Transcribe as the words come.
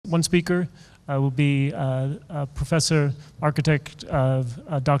one speaker will be Professor Architect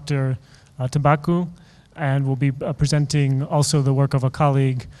Dr. Tabacu, and will be presenting also the work of a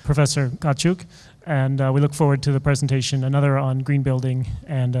colleague, Professor Kachuk. And we look forward to the presentation, another on green building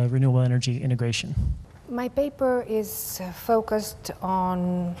and renewable energy integration. My paper is focused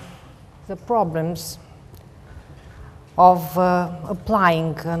on the problems of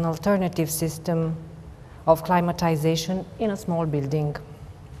applying an alternative system of climatization in a small building.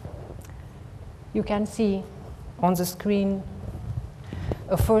 You can see on the screen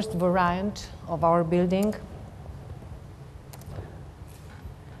a first variant of our building,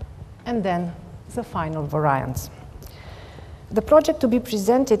 and then the final variants. The project to be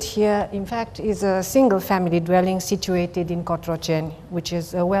presented here, in fact, is a single-family dwelling situated in Cotroceni, which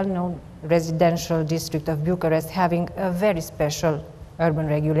is a well-known residential district of Bucharest, having a very special urban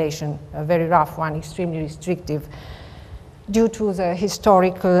regulation, a very rough one, extremely restrictive, due to the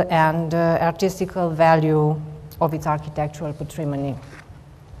historical and artistical value of its architectural patrimony.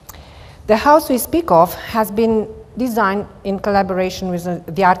 The house we speak of has been designed in collaboration with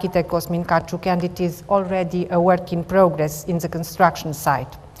the architect Cosmin Kachuk, and it is already a work in progress in the construction site.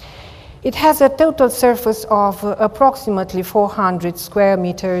 It has a total surface of approximately 400 square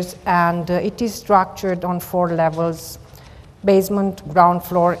meters, and it is structured on 4 levels: basement, ground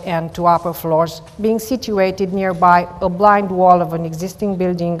floor, and 2 upper floors, being situated nearby a blind wall of an existing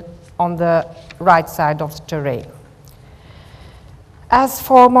building on the right side of the terrain. As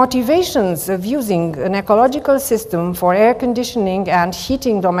for motivations of using an ecological system for air conditioning and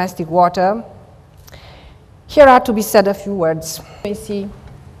heating domestic water, here are to be said a few words. You see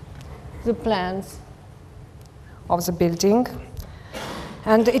the plans of the building,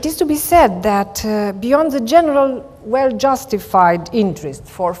 and it is to be said that beyond the general well-justified interest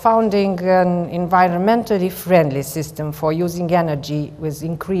for founding an environmentally friendly system for using energy with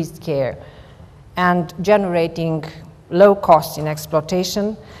increased care and generating low cost in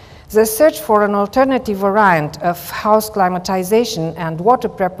exploitation, the search for an alternative variant of house climatization and water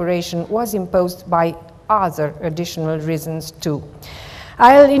preparation was imposed by other additional reasons too.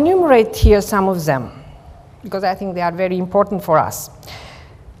 I'll enumerate here some of them, because I think they are very important for us.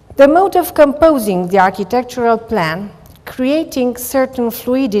 The mode of composing the architectural plan, creating certain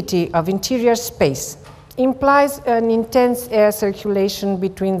fluidity of interior space, implies an intense air circulation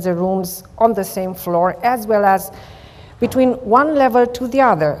between the rooms on the same floor, as well as between one level to the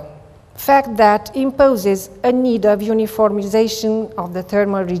other, fact that imposes a need of uniformization of the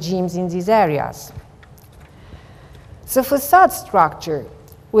thermal regimes in these areas. The facade structure,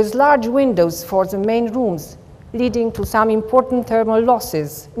 with large windows for the main rooms, leading to some important thermal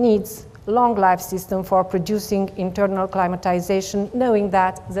losses, needs a long life system for producing internal climatization, knowing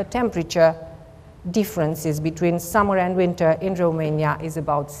that the temperature differences between summer and winter in Romania is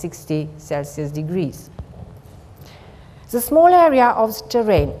about 60 Celsius degrees. The small area of the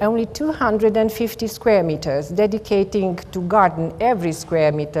terrain, only 250 square meters, dedicating to garden every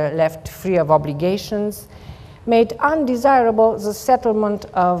square meter left free of obligations, made undesirable the settlement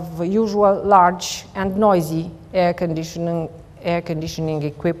of usual large and noisy air conditioning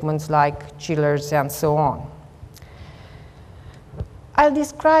equipments like chillers and so on. I'll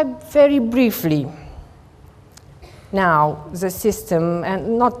describe very briefly now the system,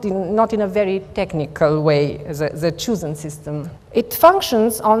 and not in a very technical way, the chosen system. It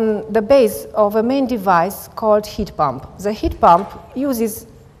functions on the base of a main device called heat pump. The heat pump uses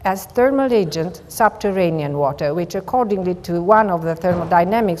as thermal agent subterranean water, which accordingly to one of the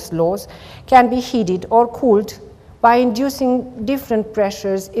thermodynamics laws can be heated or cooled by inducing different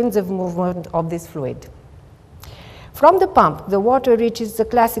pressures in the movement of this fluid. From the pump, the water reaches the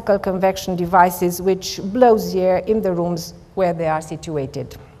classical convection devices, which blows the air in the rooms where they are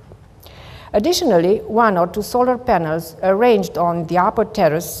situated. Additionally, 1 or 2 solar panels arranged on the upper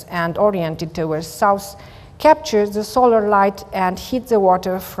terrace and oriented towards south capture the solar light and heat the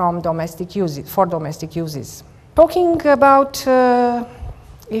water from domestic uses. Talking about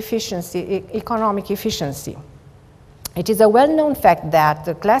efficiency, economic efficiency, it is a well-known fact that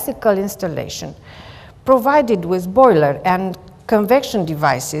the classical installation provided with boiler and convection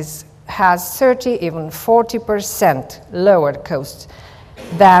devices has 30, even 40% lower cost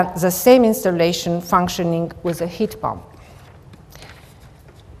than the same installation functioning with a heat pump.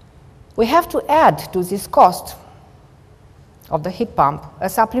 We have to add to this cost of the heat pump a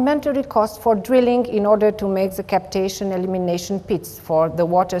supplementary cost for drilling in order to make the captation elimination pits for the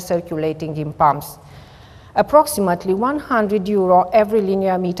water circulating in pumps, approximately €100 every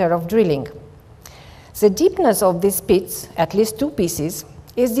linear meter of drilling. The deepness of these pits, at least 2 pieces,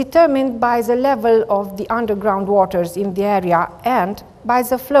 is determined by the level of the underground waters in the area and by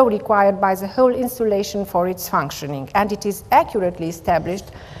the flow required by the whole installation for its functioning, and it is accurately established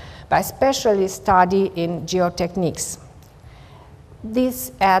by specialist study in geotechniques.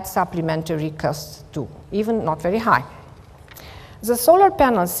 This adds supplementary costs too, even not very high. The solar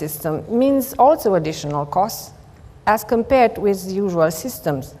panel system means also additional costs as compared with the usual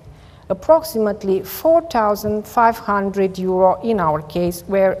systems, approximately 4,500 euro in our case,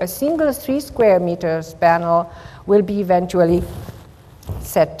 where a single 3 square meters panel will be eventually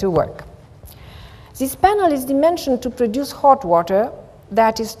set to work. This panel is dimensioned to produce hot water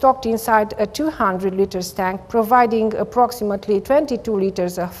that is stocked inside a 200 liters tank, providing approximately 22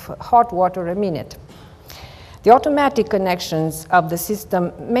 liters of hot water a minute. The automatic connections of the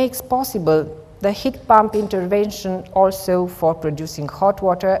system makes possible the heat pump intervention also for producing hot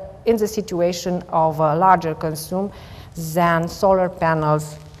water in the situation of a larger consume than solar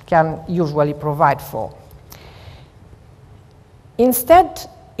panels can usually provide for. Instead,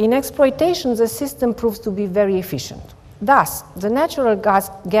 in exploitation, the system proves to be very efficient. Thus, the natural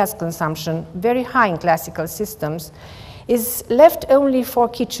gas consumption, very high in classical systems, is left only for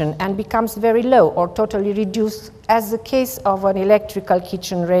kitchen and becomes very low or totally reduced as the case of an electrical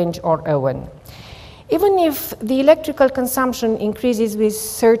kitchen range or oven. Even if the electrical consumption increases with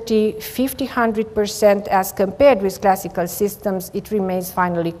 30, 50, 100% as compared with classical systems, it remains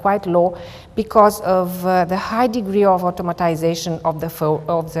finally quite low because of the high degree of automatization of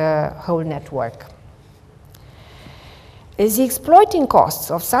the whole network. The exploiting costs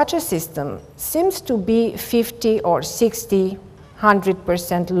of such a system seems to be 50 or 60,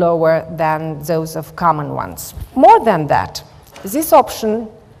 100% lower than those of common ones. More than that, this option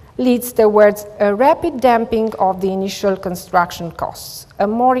leads towards a rapid damping of the initial construction costs, a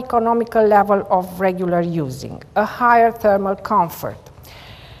more economical level of regular using, a higher thermal comfort,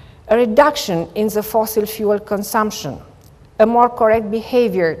 a reduction in the fossil fuel consumption, a more correct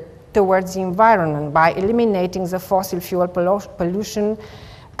behavior towards the environment by eliminating the fossil fuel pollution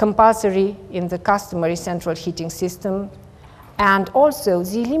compulsory in the customary central heating system, and also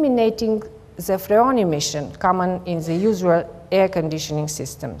the eliminating the freon emission common in the usual air conditioning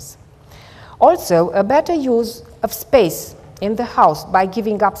systems. Also, a better use of space in the house by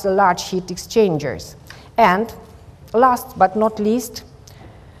giving up the large heat exchangers. And last but not least,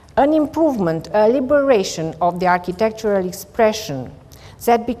 an improvement, a liberation of the architectural expression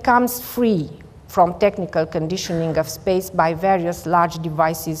that becomes free from technical conditioning of space by various large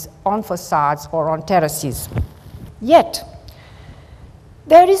devices on facades or on terraces. Yet,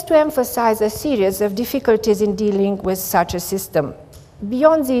 there is to emphasize a series of difficulties in dealing with such a system,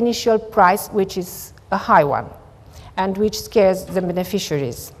 beyond the initial price, which is a high one, and which scares the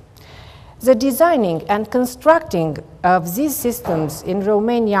beneficiaries. The designing and constructing of these systems in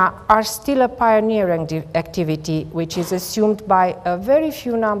Romania are still a pioneering activity, which is assumed by a very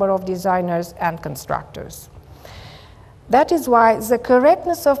few number of designers and constructors. That is why the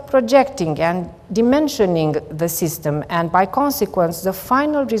correctness of projecting and dimensioning the system, and by consequence the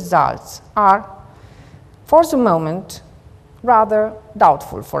final results, are, for the moment, rather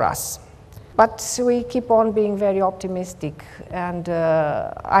doubtful for us. But we keep on being very optimistic, and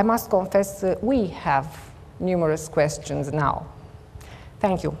I must confess that we have numerous questions now.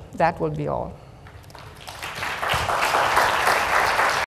 Thank you. That will be all.